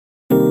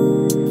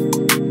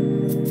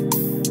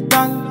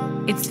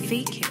It's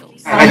fake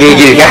kills.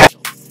 Nagigil ka.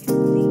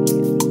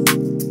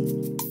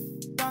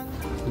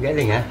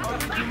 Galing ha?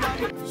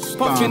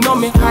 Puffing on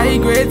me high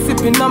grade,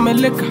 sipping on me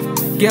liquor.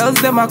 Girls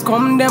them a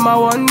come, them a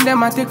want,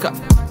 them a take her.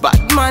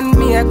 Bad man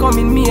me a come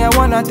in, me a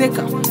wanna take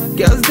her.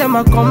 Girls them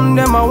a come,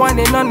 them a want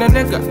it on the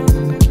nigga.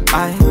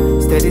 I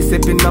steady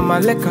sipping on my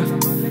liquor.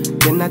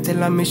 Then I tell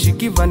her me she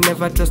give her,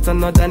 never trust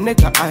another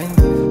nigga. I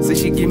say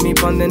she give me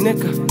on the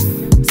nigga.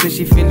 Say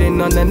she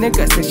feeling on the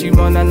nigga, say she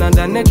want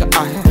another nigga.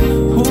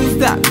 Who's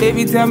that?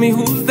 Baby, tell me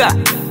who's that?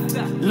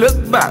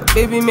 Look back,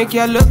 baby, make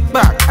you look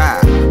back.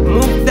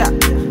 Move that,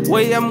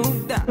 way you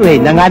move that.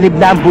 Wait, nanganib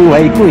na ang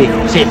buhay ko eh.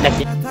 Shit na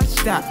shit. Touch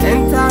that,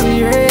 enter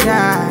the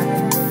radar.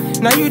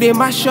 Now you they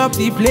mash up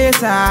the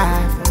place.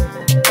 Enter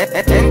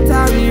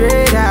the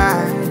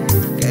radar.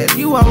 Girl,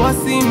 you are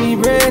what's in me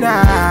brain.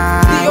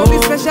 The only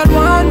special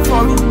one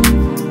for me.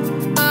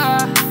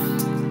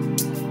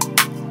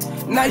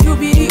 Now you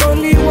be the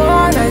only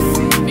one I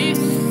see.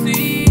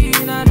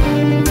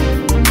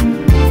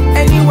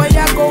 Anywhere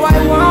I go, I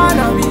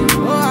wanna be.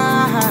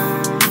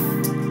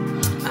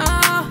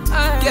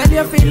 Girl,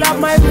 you feel like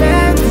my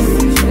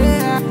fantasy.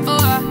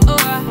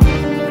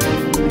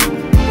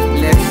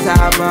 Let's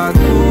have a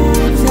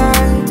good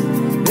time,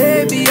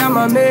 baby.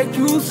 I'ma make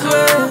you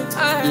sweat.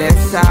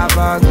 Let's have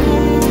a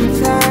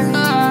good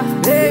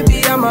time,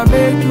 baby. I'ma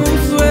make you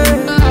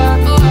sweat.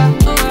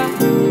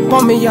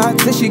 Pour me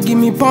out, say she give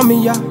me pour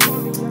me out.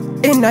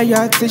 In a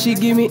yard, say she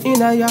give me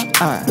in a yard.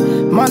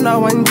 Man a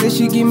wine, say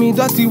she give me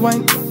dirty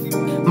wine.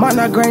 Man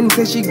a grind,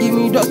 say she give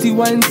me dirty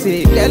wine.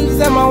 Say, girls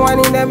them a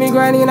whining, them me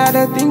grinding, I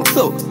don't think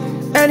so.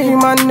 Any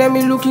man, them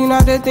me looking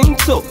at the think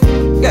so.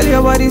 Girl,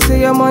 your body say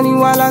your money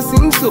while I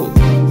sing so.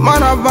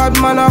 Man a bad,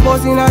 man a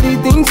bossing at the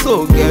thing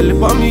so. Girl,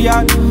 pour me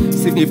out,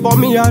 say me pour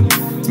me out.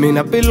 Me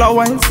na pillow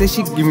wine, say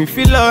she give me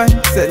filler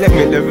wine. Say let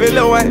me the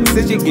villa wine,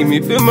 say she give me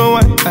film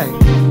wine.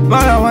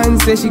 Man a wine,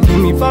 say she give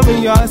me for me,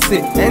 y'all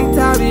say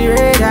enter the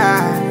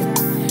radar.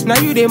 Now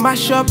you they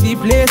mash up the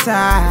place.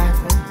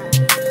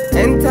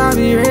 Enter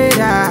the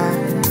radar.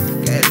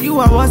 Girl, you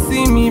are what's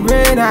in me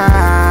brain.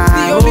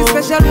 The only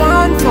special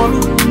one for me.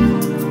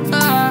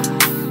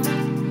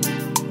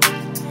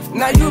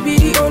 Now you be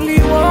the only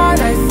one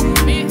I see.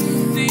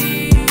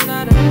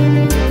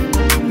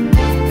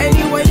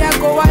 Anywhere I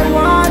go, I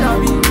wanna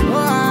be.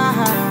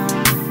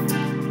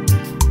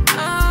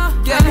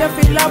 Girl, you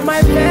feel like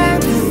my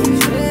fantasy.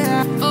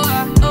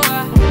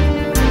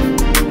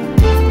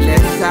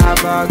 Let's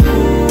have a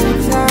good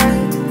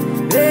time,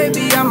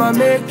 baby. I'ma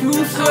make you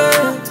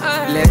sweat.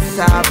 Let's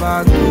have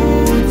a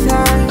good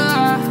time,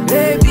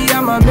 baby.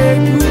 I'ma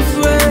make you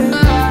sweat.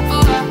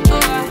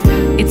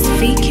 It's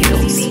fake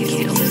kills.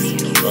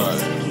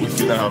 Right, we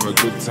finna have a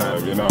good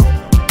time, you know.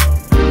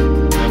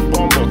 Them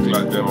bomb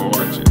like them are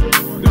watching.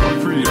 They are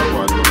free of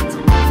our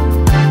doctor.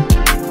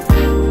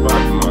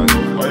 Bad man,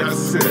 what you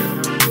say?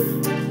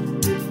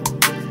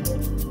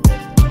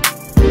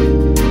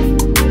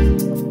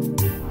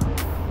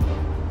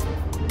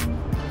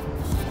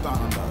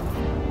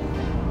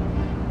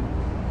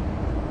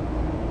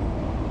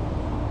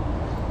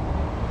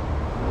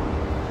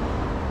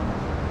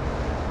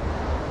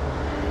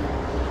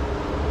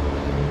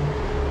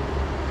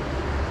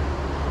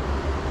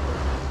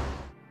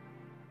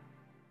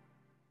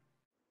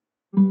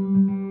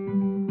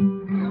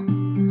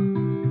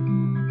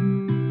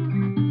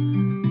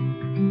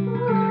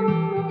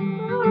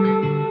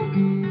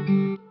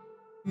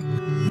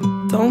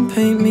 Don't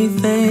paint me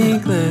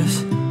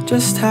thankless,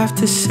 just have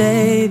to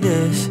say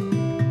this.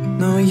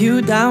 Knowing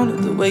you down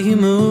with the way you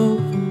move.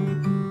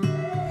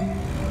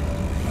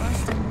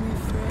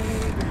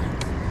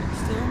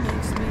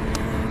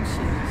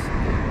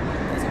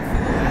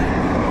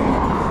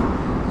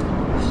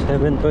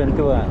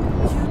 7:21.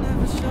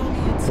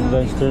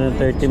 Advance to na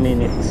 30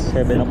 minutes.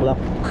 7 o'clock.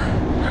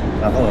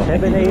 Ako.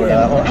 7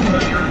 a.m.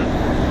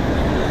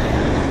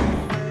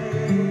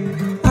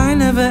 I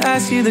never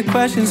ask you the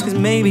questions cause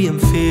maybe I'm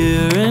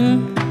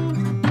fearing.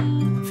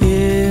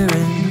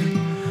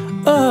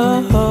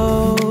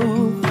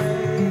 Oh,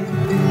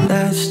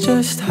 that's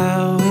just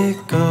how it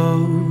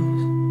goes.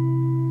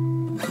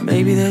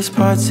 Maybe there's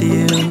parts of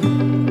you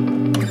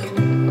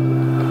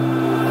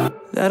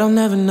that I'll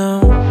never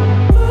know.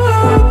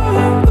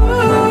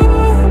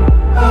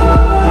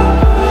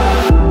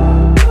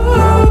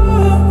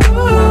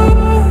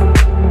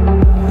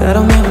 That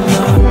I'll never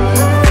know.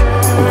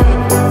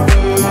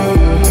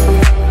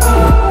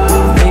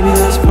 Maybe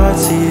there's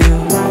parts of you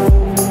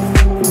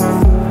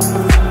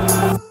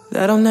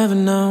that I'll never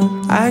know.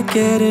 I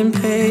get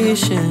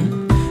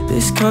impatient,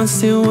 this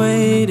constant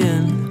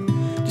waiting.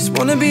 Just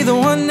wanna be the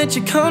one that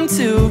you come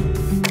to.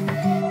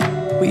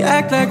 We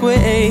act like we're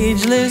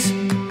ageless.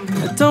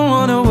 I don't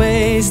wanna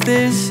waste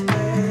this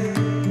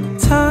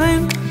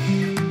time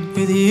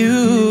with you.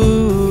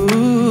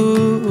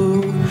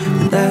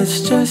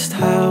 That's just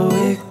how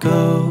it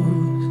goes.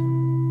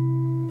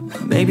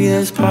 Maybe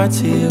there's parts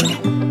of you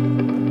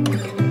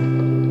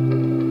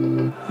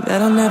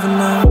that I'll never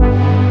know.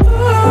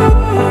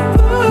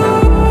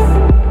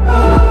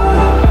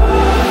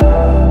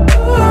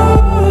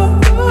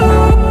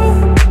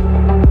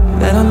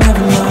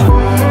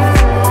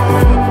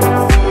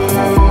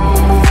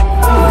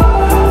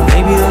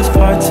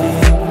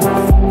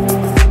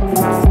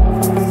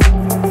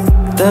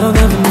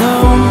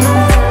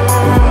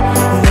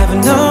 never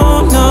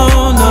know, no,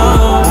 no.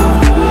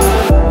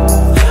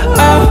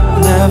 I'll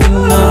never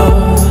know,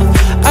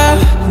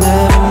 I'll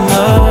never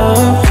know,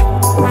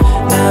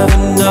 never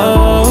know.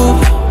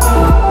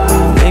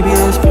 Maybe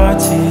there's part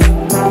to you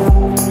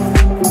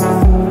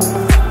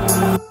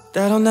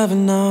that I'll never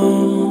know.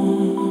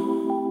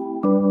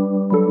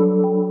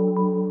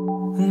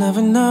 I'll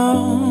never know,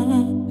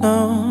 no,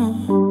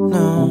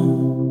 no.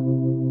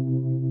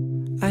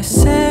 I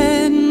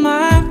said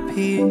my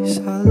piece,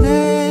 I'll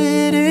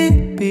let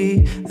it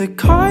be. The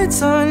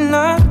cards are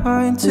not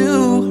mine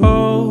to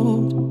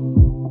hold.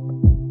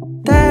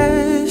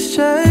 That's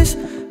just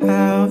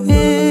how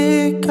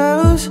it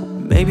goes.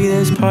 Maybe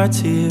there's part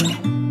to you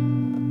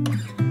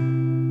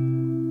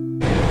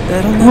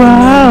that I'll never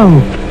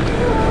know.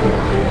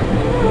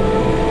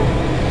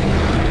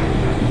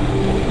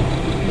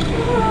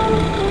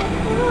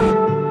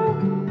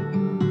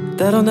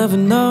 That I'll never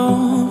know.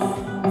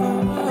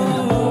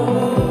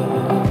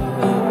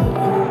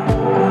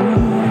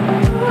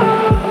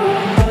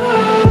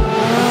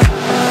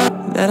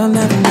 That I'll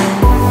never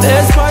know.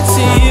 There's parts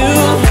to you,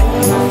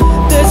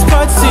 there's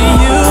parts to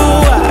you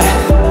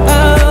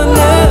I'll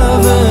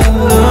never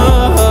know.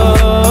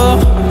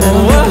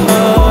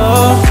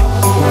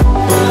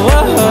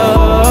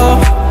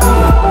 Whoa.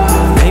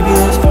 Maybe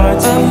there's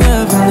parts I'll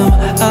never know,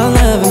 I'll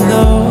never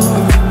know.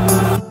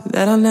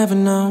 That I'll never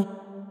know.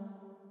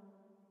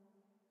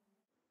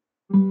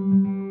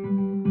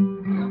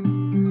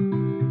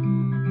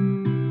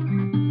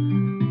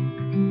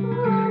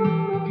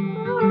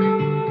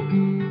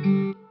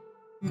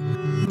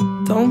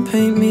 Don't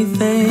paint me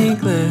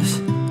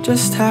thankless,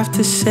 just have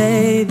to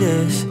say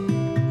this.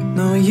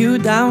 Know you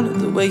down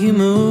with the way you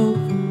move.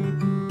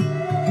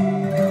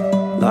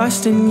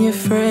 Lost in your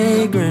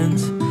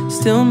fragrance,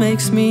 still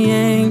makes me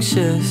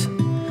anxious.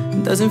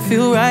 Doesn't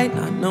feel right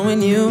not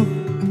knowing you.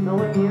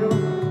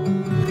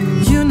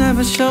 You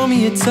never show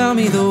me or tell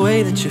me the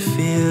way that you're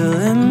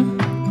feeling.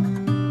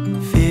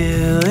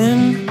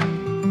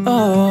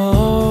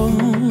 Oh,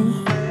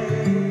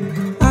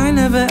 I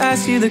never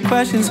ask you the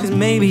questions cause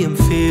maybe I'm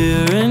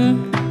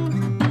fearing.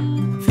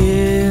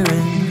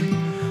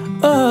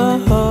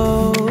 Oh,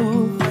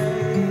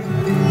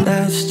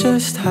 that's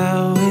just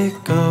how it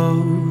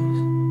goes.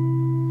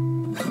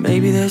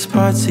 Maybe there's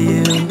parts of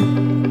you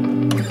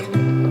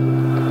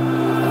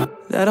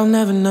that I'll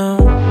never know.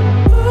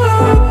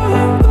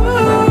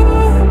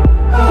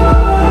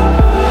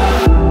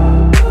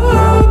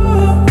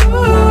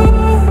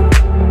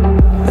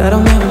 That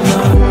I'll never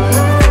know.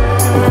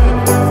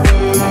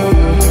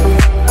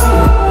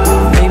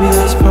 Maybe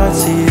there's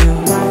parts of you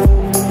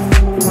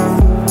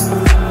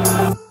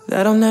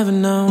that I'll never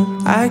know.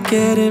 I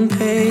get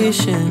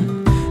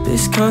impatient,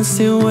 this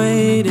constant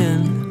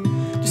waiting.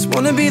 Just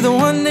wanna be the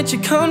one that you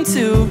come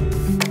to.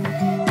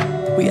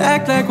 We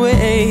act like we're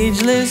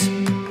ageless.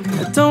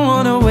 I don't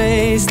wanna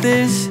waste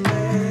this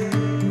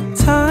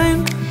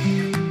time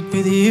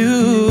with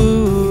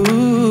you.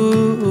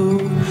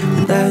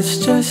 That's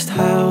just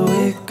how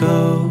it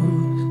goes.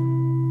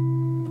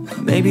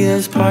 Maybe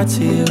there's parts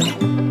of you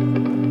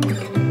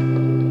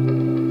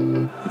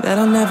that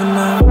I'll never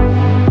know.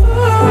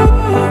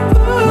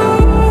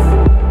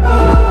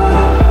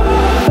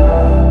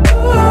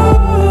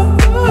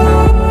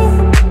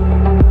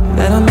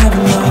 That I'll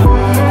never know.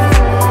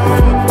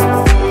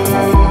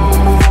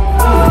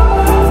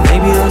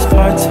 Maybe there's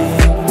parts of you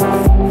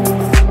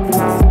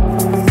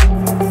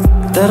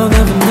that I'll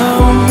never know.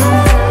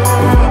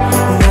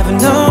 Never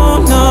know,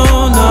 no,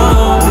 no.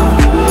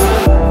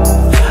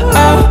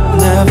 I'll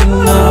never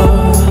know.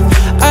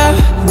 I'll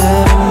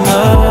never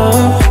know.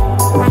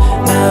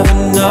 Never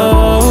know.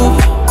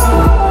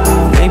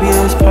 Maybe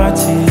there's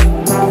parts of you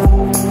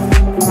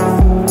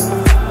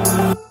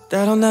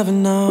that I'll never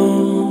know.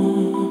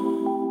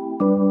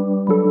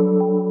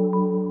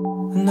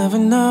 I'll never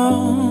know,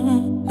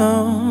 no,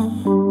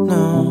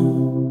 no.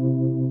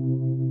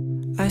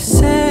 I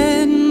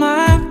said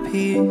my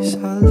piece,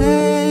 I'll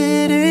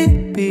let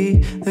it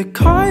be. The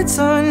cards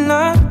are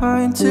not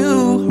mine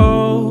to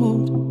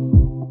hold.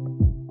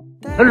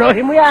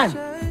 Lohin mo yan!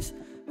 Just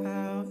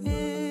how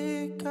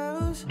it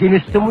goes.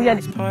 Ginusto mo yan.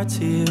 There's parts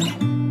of you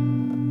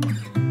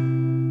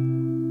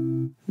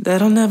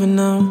that I'll never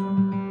know.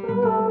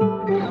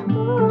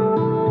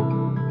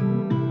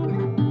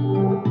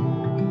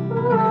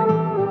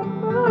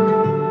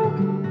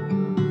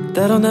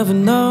 That I'll never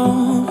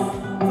know.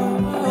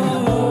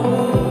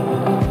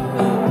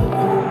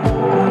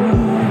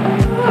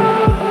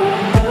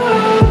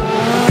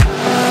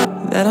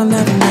 That I'll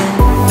never know.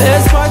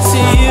 There's